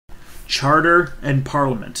Charter and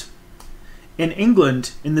Parliament. In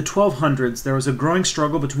England, in the 1200s, there was a growing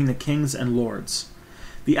struggle between the kings and lords.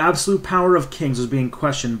 The absolute power of kings was being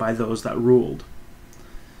questioned by those that ruled.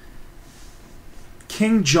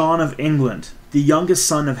 King John of England, the youngest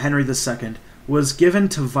son of Henry II, was given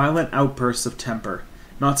to violent outbursts of temper.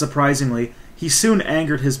 Not surprisingly, he soon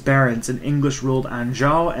angered his barons in English-ruled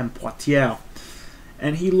Anjou and Poitiers,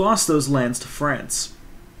 and he lost those lands to France.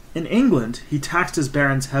 In England, he taxed his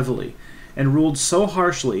barons heavily, and ruled so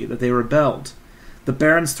harshly that they rebelled. The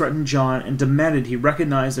barons threatened John and demanded he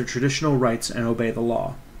recognize their traditional rights and obey the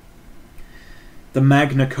law. The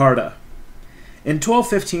Magna Carta. In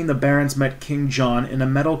 1215, the barons met King John in a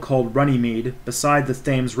meadow called Runnymede beside the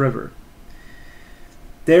Thames River.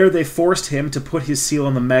 There they forced him to put his seal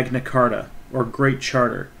on the Magna Carta, or Great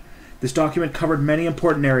Charter. This document covered many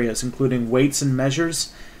important areas, including weights and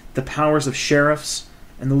measures, the powers of sheriffs,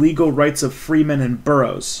 and the legal rights of freemen and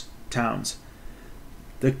boroughs, towns.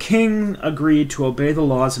 The king agreed to obey the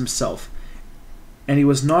laws himself, and he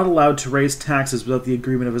was not allowed to raise taxes without the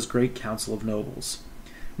agreement of his great council of nobles.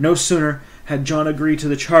 No sooner had John agreed to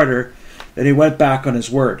the charter than he went back on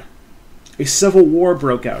his word. A civil war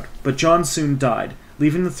broke out, but John soon died,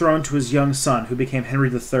 leaving the throne to his young son, who became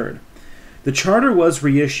Henry III. The charter was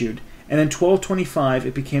reissued, and in 1225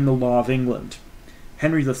 it became the law of England.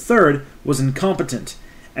 Henry III was incompetent,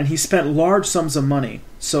 and he spent large sums of money,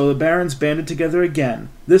 so the barons banded together again,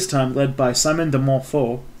 this time led by Simon de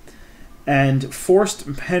Montfort, and forced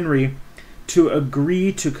Henry to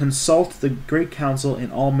agree to consult the Great Council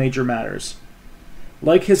in all major matters.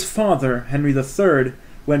 Like his father, Henry III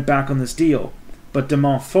went back on this deal, but de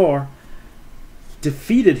Montfort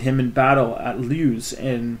defeated him in battle at Luz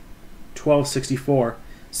in 1264.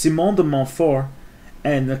 Simon de Montfort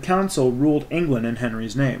and the council ruled England in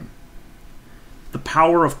Henry's name. The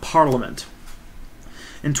power of Parliament.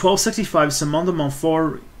 In 1265, Simon de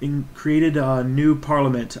Montfort created a new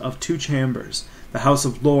parliament of two chambers, the House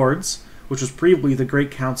of Lords, which was previously the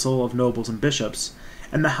Great Council of Nobles and Bishops,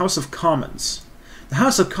 and the House of Commons. The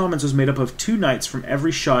House of Commons was made up of 2 knights from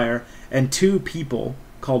every shire and 2 people,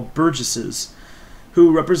 called burgesses,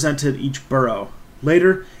 who represented each borough.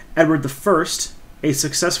 Later, Edward I, a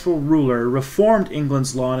successful ruler, reformed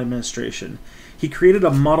England's law and administration. He created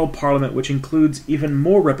a model parliament which includes even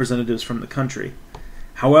more representatives from the country.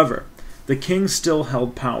 However, the king still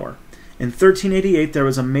held power. In 1388 there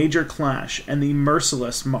was a major clash, and the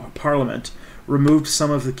merciless parliament removed some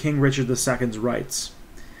of King Richard II's rights.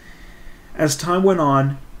 As time went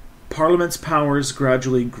on, Parliament's powers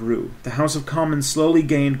gradually grew. The House of Commons slowly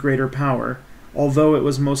gained greater power, although it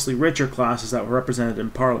was mostly richer classes that were represented in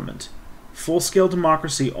Parliament. Full-scale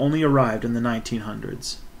democracy only arrived in the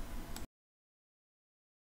 1900s.